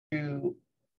Hello,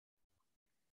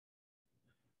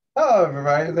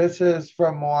 everybody. This is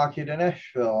from Milwaukee to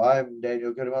Nashville. I'm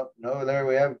Daniel Goodman. And over there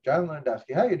we have John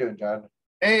Landowski. How you doing, John?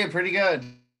 Hey, pretty good.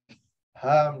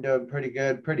 I'm doing pretty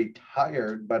good. Pretty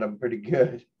tired, but I'm pretty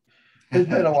good. It's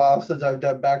been a while since I've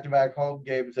done back-to-back home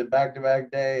games and back-to-back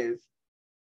days.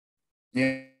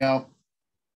 Yeah,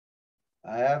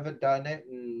 I haven't done it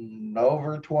in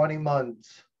over 20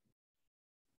 months.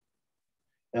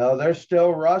 There's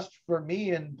still rust for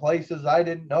me in places I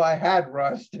didn't know I had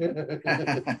rust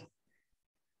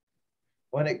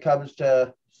when it comes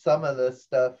to some of this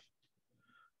stuff.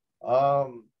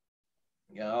 Um,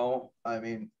 I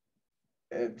mean,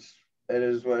 it's it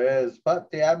is what it is. But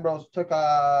the Admirals took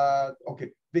on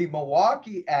the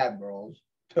Milwaukee Admirals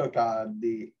took on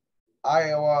the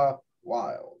Iowa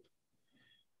Wild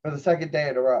for the second day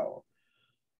in a row.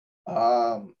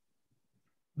 Um,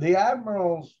 the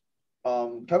Admirals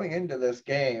coming into this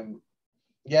game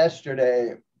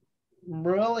yesterday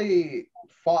really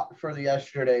fought for the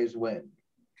yesterday's win.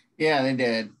 yeah, they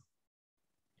did.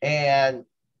 And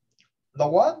the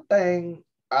one thing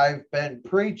I've been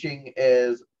preaching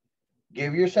is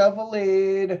give yourself a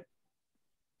lead.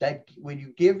 That when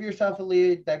you give yourself a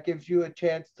lead, that gives you a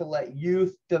chance to let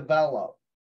youth develop.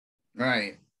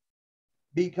 Right.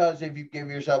 Because if you give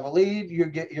yourself a lead,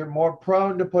 you're more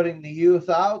prone to putting the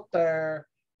youth out there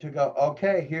to go,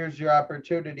 okay, here's your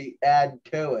opportunity, add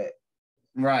to it.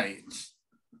 Right.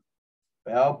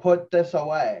 Well, put this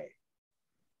away.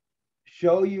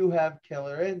 Show you have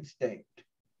killer instinct.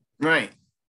 Right.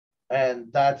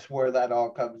 And that's where that all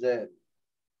comes in.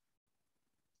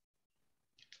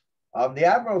 The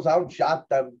Admirals outshot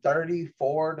them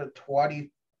 34-25.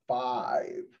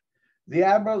 The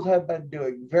Admirals have been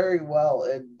doing very well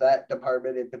in that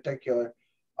department in particular.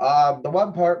 The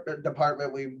one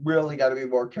department we really got to be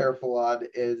more careful on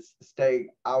is staying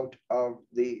out of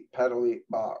the penalty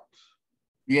box.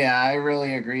 Yeah, I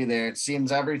really agree there. It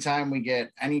seems every time we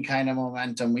get any kind of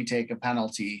momentum, we take a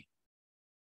penalty.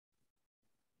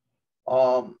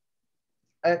 Um,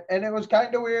 and it was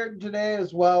kind of weird today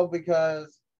as well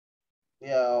because, you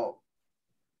know,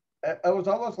 it was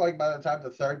almost like by the time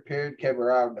the third period came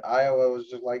around, Iowa was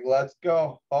just like, let's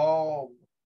go home.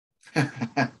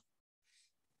 I'm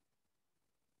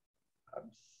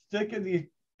sick of these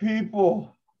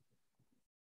people.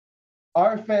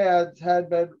 Our fans had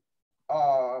been,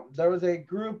 there was a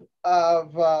group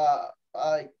of,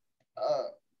 like, uh,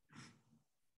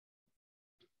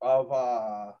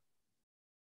 of,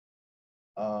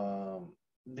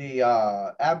 the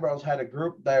Admirals had a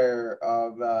group there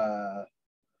of,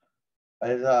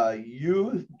 as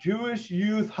youth, Jewish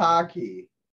youth hockey.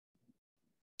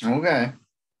 Okay.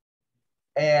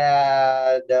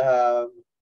 And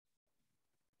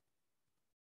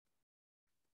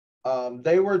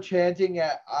they were chanting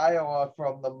at Iowa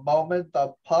from the moment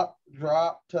the puck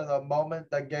dropped to the moment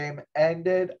the game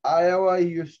ended. Iowa,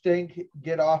 you stink,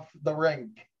 get off the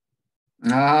rink.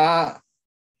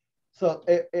 So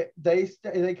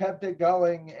they kept it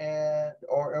going,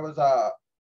 or it was a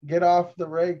get off the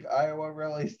rink. Iowa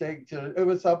really stinks. It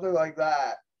was something like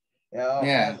that,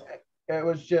 Yeah. and it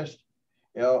was just.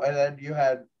 And then you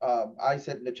had I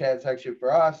sit in the chat section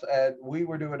for us, and we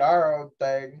were doing our own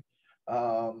thing,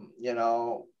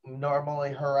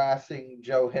 normally harassing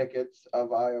Joe Hickett's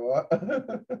of Iowa.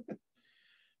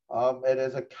 It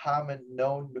is a common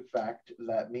known fact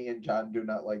that me and John do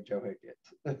not like Joe Hickett.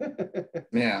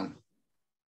 Yeah.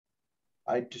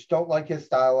 I just don't like his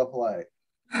style of play.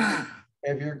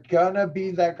 If you're gonna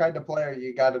be that kind of player,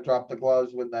 you got to drop the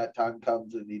gloves when that time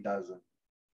comes, and he doesn't.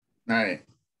 Right.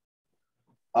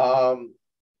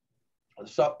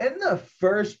 So in the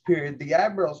first period, the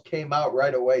Admirals came out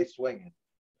right away swinging.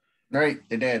 Right,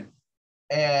 they did.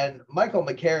 And Michael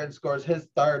McCarron scores his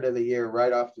third of the year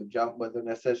right off the jump with an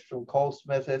assist from Cole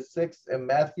Smith, his sixth, and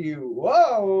Matthew,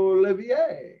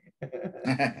 Olivier,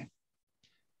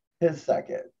 his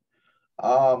second.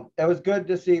 It was good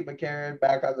to see McCarron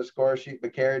back on the score sheet.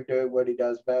 McCarron doing what he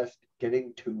does best,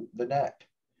 getting to the net.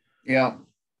 Yeah.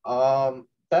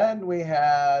 Then we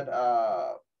had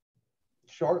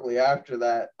shortly after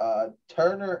that,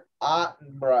 Turner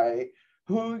Ottenbright,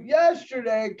 who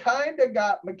yesterday kind of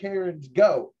got McCarron's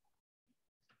goat.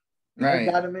 And Right.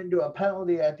 got him into a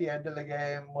penalty at the end of the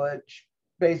game, which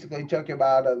basically took him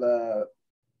out of the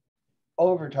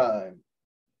overtime.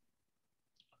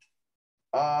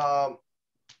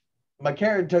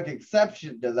 McCarron took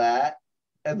exception to that,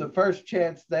 and the first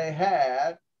chance they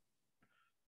had,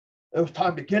 it was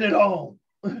time to get it on.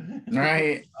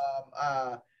 Right.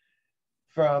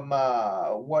 From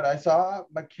what I saw,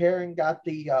 McCarron got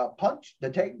the punch, the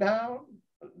takedown.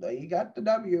 He got the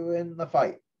W in the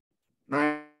fight.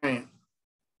 Right.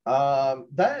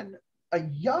 Then a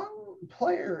young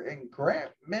player in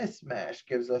Grant Mismash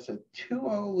gives us a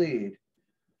 2-0 lead.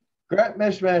 Grant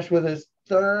Mismash with his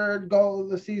third goal of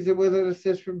the season with an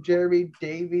assist from Jeremy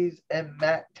Davies and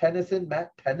Matt Tennyson.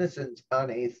 Matt Tennyson's on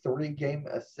a 3-game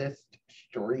assist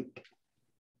streak.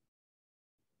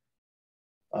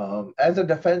 As a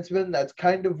defenseman, that's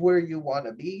kind of where you want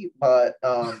to be, but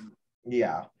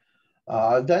yeah.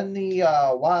 Then the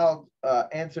Wild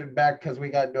answered back because we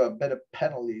got into a bit of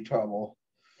penalty trouble.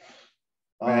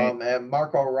 Right. And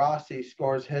Marco Rossi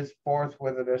scores his fourth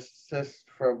with an assist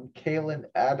from Kalen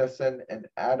Addison and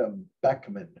Adam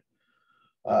Beckman.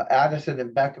 Addison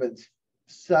and Beckman's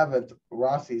seventh,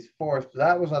 Rossi's fourth.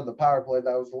 That was on the power play.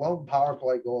 That was the lone power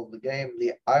play goal of the game.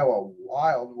 The Iowa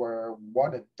Wild were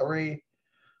 1-3.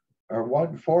 Or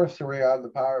 1-4-3 on the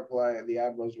power play, and the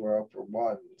Admirals were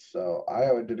 0-1. So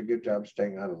Iowa did a good job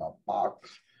staying out of the box.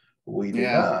 We did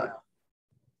not.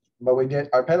 But we did.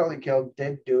 Our penalty kill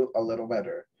did do a little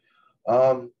better.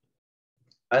 And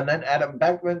then Adam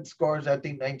Beckman scores at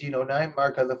the 1909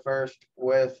 mark of the first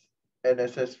with an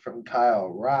assist from Kyle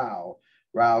Rao.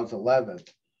 Rao's 11th.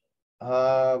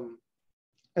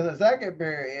 In the second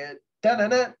period,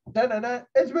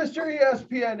 it's Mr.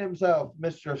 ESPN himself,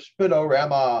 Mr.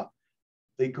 Spinorama.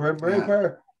 The Grim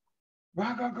Reaper,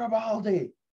 Rocco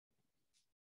Grimaldi.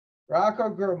 Rocco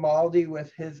Grimaldi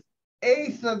with his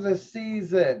 8th of the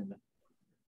season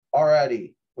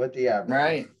already with the Admirals.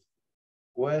 Right.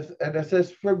 With an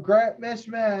assist from Grant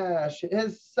Mismash,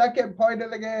 his second point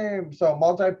of the game. So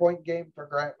multi-point game for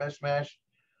Grant Mismash.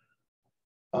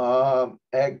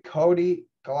 And Cody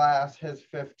Glass, his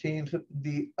 15th,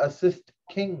 the assist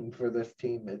king for this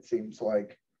team, it seems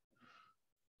like.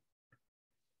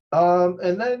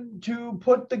 And then to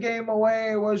put the game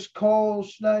away was Cole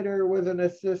Schneider with an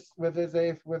assist, with his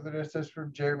 8th, with an assist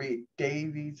from Jeremy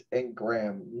Davies and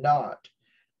Graham Knott.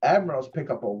 Admirals pick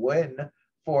up a win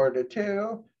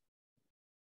 4-2.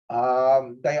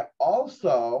 They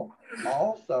also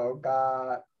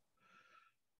got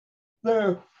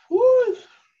their fourth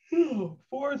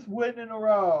win in a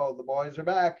row. The boys are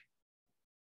back.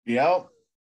 Yep.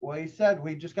 We said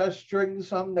we just got to string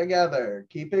some together.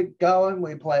 Keep it going.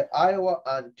 We play Iowa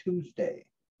on Tuesday.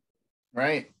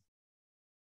 Right.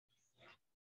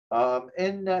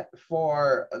 In net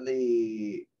for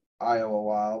the Iowa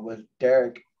Wild was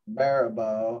Derek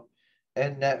Barabo.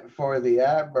 In net for the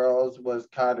Admirals was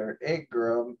Connor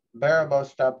Ingram. Barabo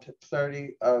stopped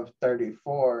 30 of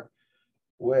 34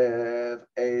 with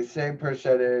a save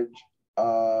percentage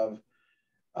of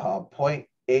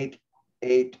 .882.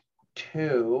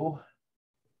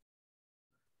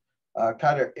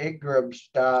 Connor Ingram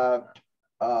stopped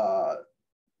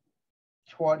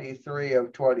 23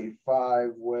 of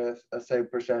 25 with a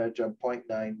save percentage of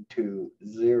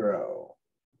 .920.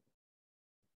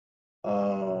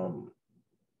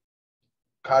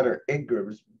 Connor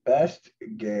Ingram's best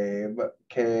game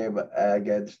came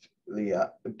against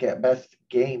the best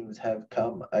games have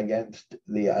come against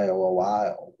the Iowa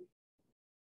Wild.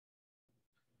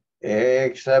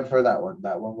 Except for that one.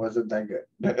 That one wasn't that good.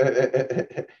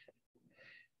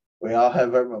 We all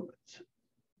have our moments.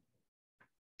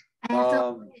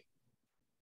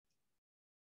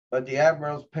 But the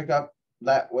Admirals pick up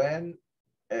that win.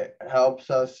 It helps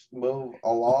us move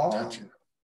along. Gotcha.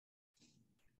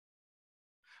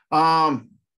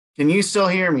 Can you still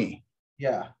hear me?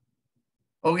 Yeah.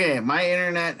 Okay, my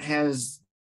internet has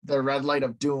the red light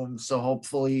of doom, so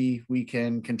hopefully we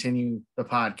can continue the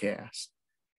podcast.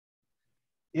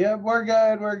 Yeah, we're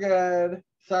good. We're good.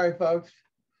 Sorry, folks.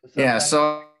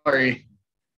 Sorry.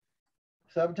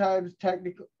 Sometimes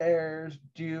technical errors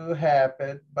do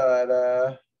happen,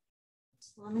 but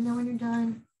just let me know when you're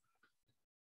done.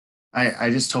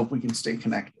 I just hope we can stay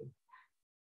connected.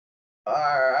 All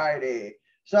righty.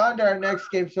 So on to our next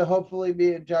game. So hopefully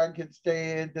me and John can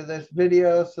stay into this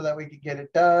video so that we can get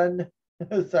it done.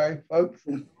 Sorry, folks.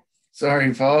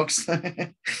 Sorry, folks.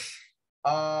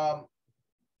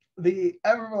 The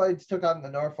Everblades took on the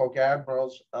Norfolk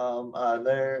Admirals.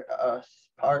 They're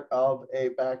part of a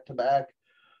back-to-back.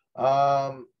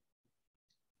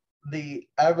 The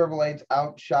Everblades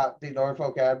outshot the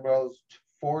Norfolk Admirals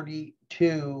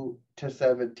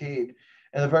 42-17.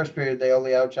 In the first period, they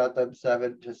only outshot them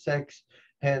 7-6.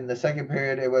 In the second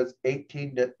period, it was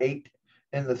 18-8.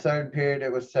 In the third period,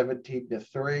 it was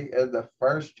 17-3. In the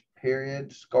first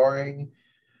period, scoring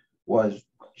was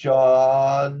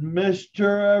John,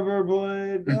 Mr.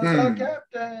 Everblade, the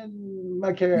captain,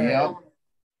 McCarron. Yep.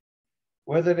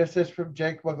 With an assist from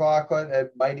Jake McLaughlin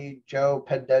and mighty Joe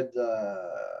Pendenza.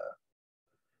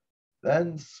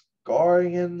 Then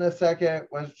Scoring in the second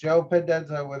was Joe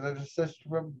Pendenza with an assist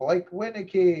from Blake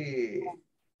Winicky.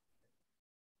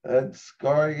 And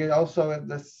scoring also in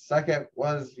the second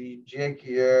was Jake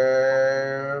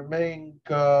Yermenko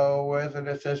with an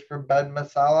assist from Ben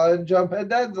Masala and Joe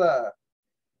Pendenza.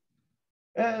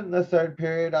 In the third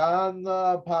period on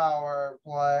the power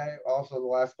play, also the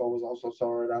last goal was also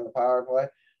scored on the power play.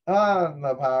 On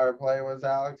the power play was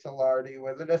Alex Alardi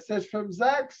with an assist from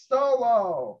Zach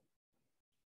Solo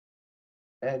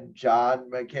and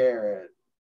John McCarron.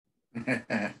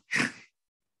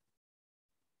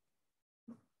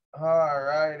 All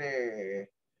righty.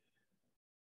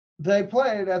 They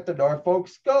played at the Norfolk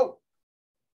Scope.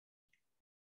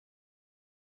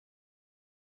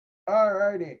 All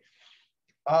righty.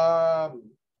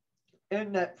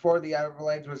 In net for the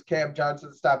Everblades was Cam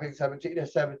Johnson, stopping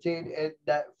 17-17. In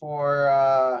net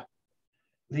for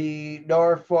the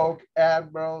Norfolk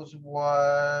Admirals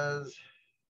was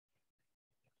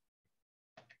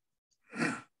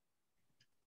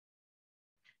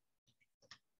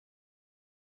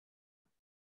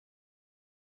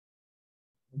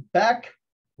Beck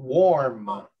Warm.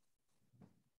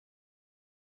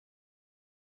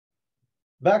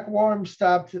 Beck Warm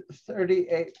stopped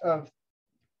 38 of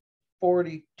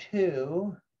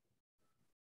 42.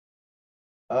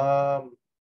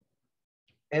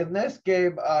 In this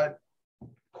game, there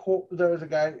was a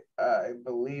guy, I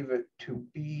believe it to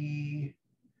be,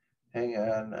 hang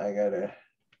on, I gotta.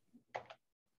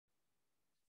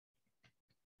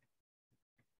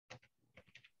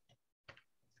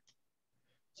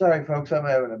 Sorry, folks, I'm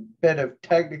having a bit of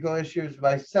technical issues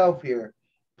myself here.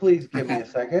 Please give me a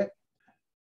second.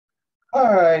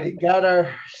 All righty, got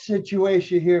our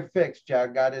situation here fixed.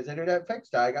 John got his internet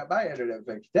fixed. I got my internet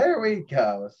fixed. There we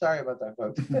go. Sorry about that,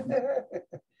 folks.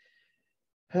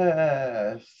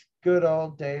 Good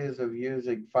old days of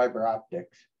using fiber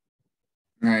optics.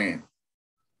 Right.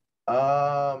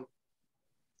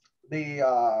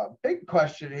 The big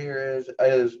question here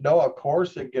is Noah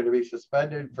Corson going to be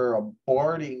suspended for a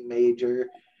boarding major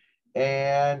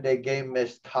and a game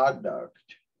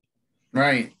misconduct?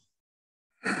 Right.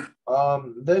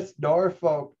 This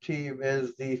Norfolk team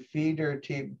is the feeder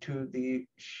team to the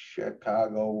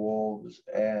Chicago Wolves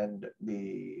and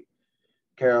the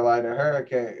Carolina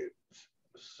Hurricanes.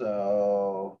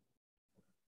 So,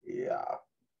 yeah.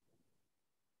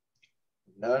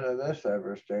 None of this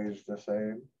ever stays the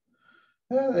same.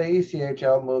 The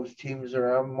ECHL moves teams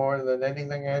around more than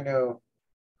anything I know.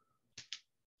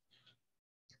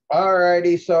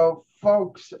 Alrighty, so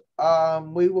folks,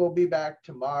 we will be back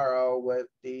tomorrow with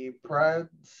the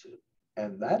Preds,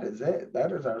 and that is it.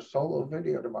 That is our solo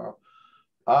video tomorrow.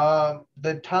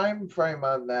 The time frame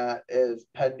on that is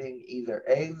pending either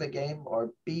A, the game,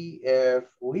 or B, if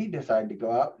we decide to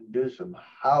go out and do some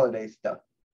holiday stuff.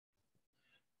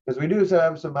 Because we do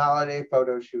have some holiday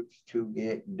photo shoots to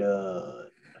get done.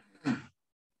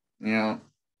 Yeah.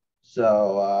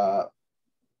 So,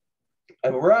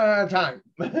 and we're running out of time.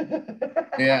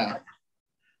 Yeah.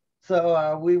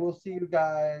 So we will see you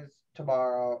guys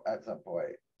tomorrow at some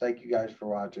point. Thank you guys for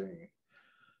watching.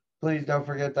 Please don't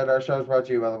forget that our show is brought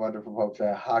to you by the wonderful folks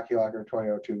at Hockey Locker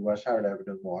 2002 West Howard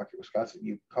Avenue, Milwaukee, Wisconsin.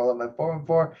 You can call them at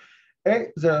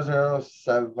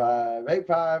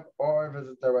 414-800-7585 or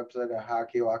visit their website at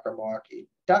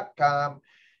hockeylockermilwaukee.com.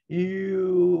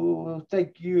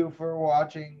 Thank you for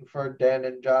watching for Dan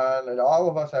and John and all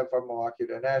of us at from Milwaukee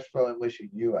to Nashville and wishing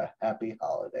you a happy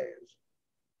holidays.